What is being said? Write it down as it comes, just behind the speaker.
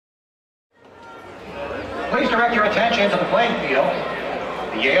direct your attention to the playing field.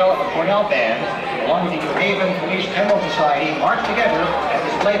 The Yale and Cornell Band, along with the New Haven Police General Society, march together and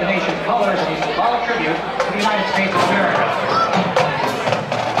display the nation's colors in a symbolic tribute to the United States of America.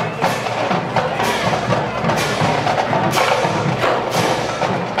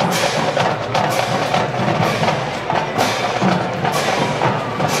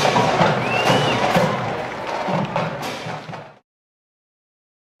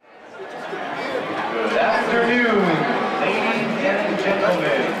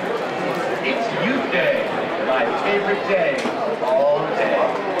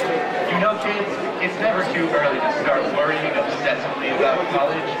 It's never too early to start worrying obsessively about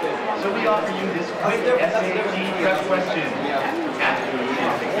college, so we offer you this quick SAT prep question. Cat food is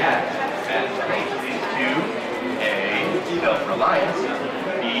the cat, and race is to A, self-reliance,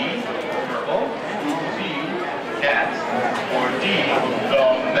 B, purple, C, cats, or D, the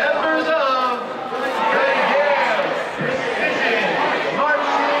members of the Yale Precision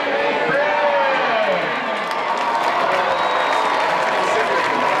Marching Band!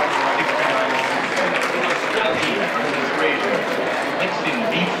 Nixon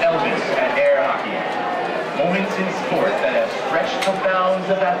beats Elvis at air hockey. Moments in sport that have stretched the bounds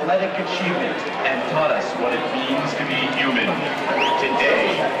of athletic achievement and taught us what it means to be human.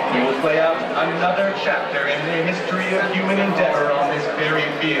 Today, we will play out another chapter in the history of human endeavor on this very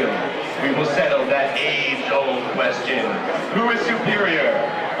field. We will settle that age-old question. Who is superior,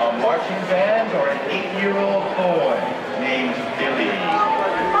 a marching band or an 8-year-old boy named Billy?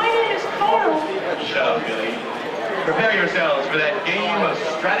 My name is Carl. Shut up, Billy. Prepare yourselves for that game of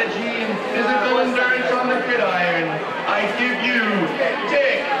strategy and physical endurance on the gridiron. I give you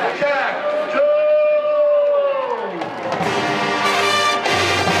tic-tac-toe!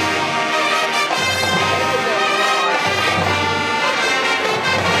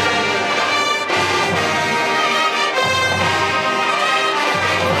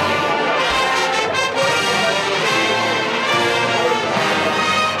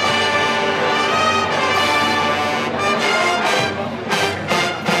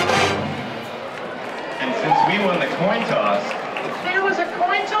 Coin toss. There was a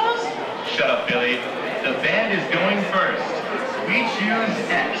coin toss? Shut up, Billy. The band is going first. We choose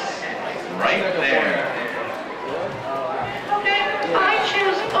X. Right there. Okay, I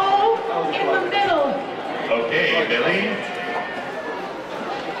choose O in the middle. Okay, Billy.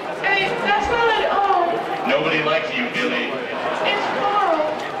 Hey, that's not an O. Nobody likes you, Billy. It's Carl.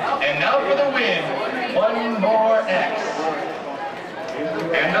 And now for the win. One more X.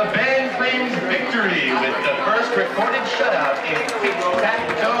 And the band claims victory with the first recorded shutout in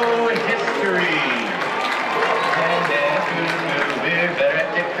tic-tac-toe history. And we're better at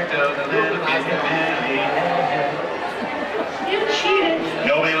tic-tac-toe than little kids in Billy. You cheated.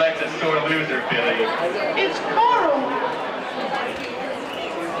 Nobody likes a sore loser, Billy. It's Carl.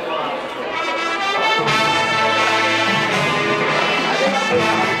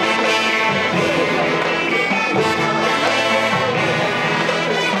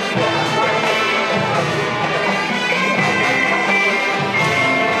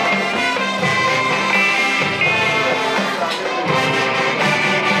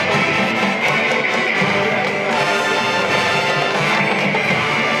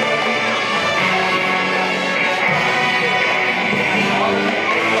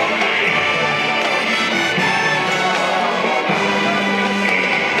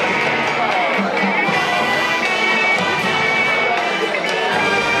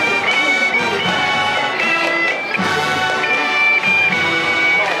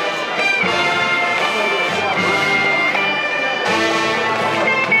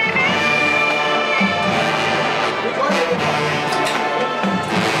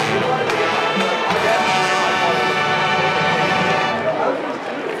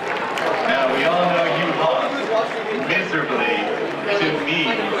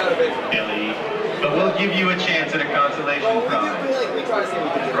 Give you a chance at a consolation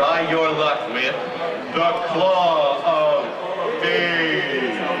prize. Try your luck with the Claw of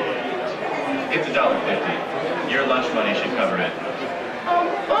Fate. It's $1.50. Your lunch money should cover it.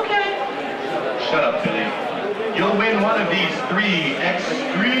 Okay. Shut up, Billy. You'll win one of these 3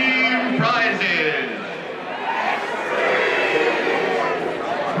 extreme prizes.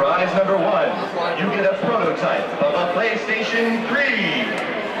 Prize number 1. You get a prototype of a PlayStation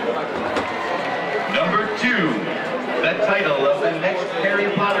 3. Number 2, the title of the next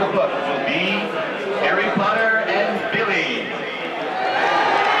Harry Potter book will be Harry Potter and Billy.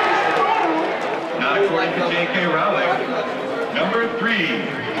 Not according to J.K. Rowling. Number 3,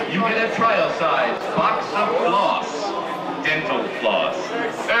 you get a trial-size box of floss, dental floss.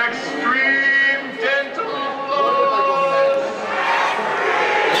 Extreme dental floss!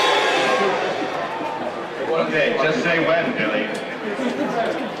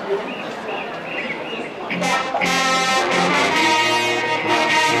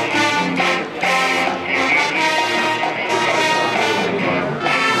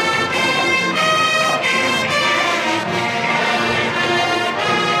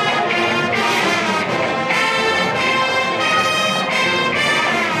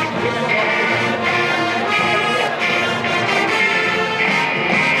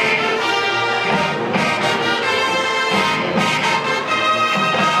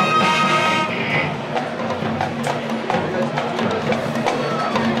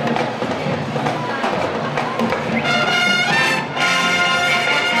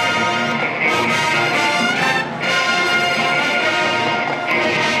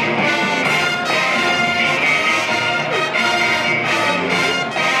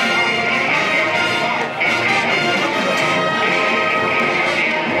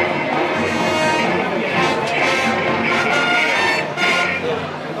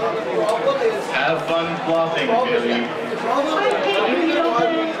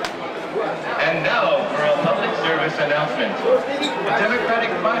 announcement. The Democratic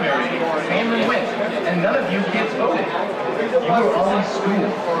primary came and went, and none of you kids voted. You were all in school,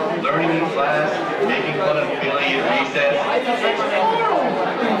 learning in class, making fun of Billy at recess.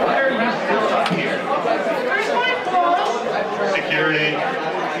 Why are you still up here? Security.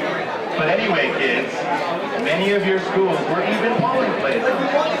 But anyway, kids, many of your schools were even polling places,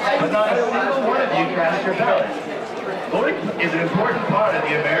 but not a single one of you cast your ballot. Voting is an important part of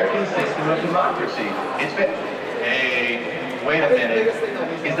the American system of democracy. It's been... Hey, wait a minute.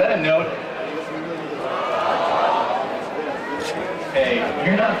 Is that a note? Hey,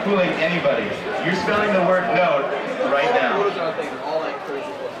 you're not fooling anybody. You're spelling the word note right now.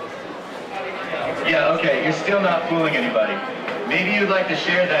 Yeah, okay, you're still not fooling anybody. Maybe you'd like to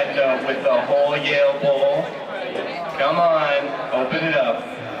share that note with the whole Yale Bowl. Come on, open it up.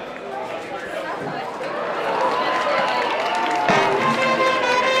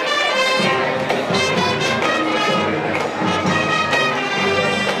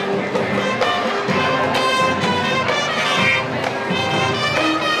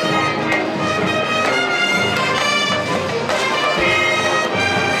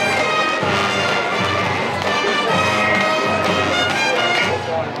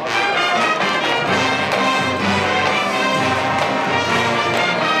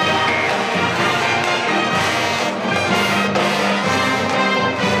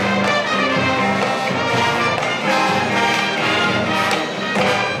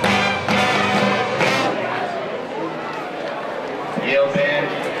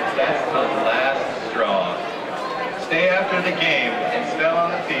 After the game and spell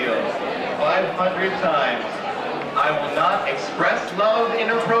on the field 500 times, I will not express love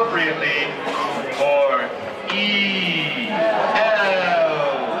inappropriately, or E-L.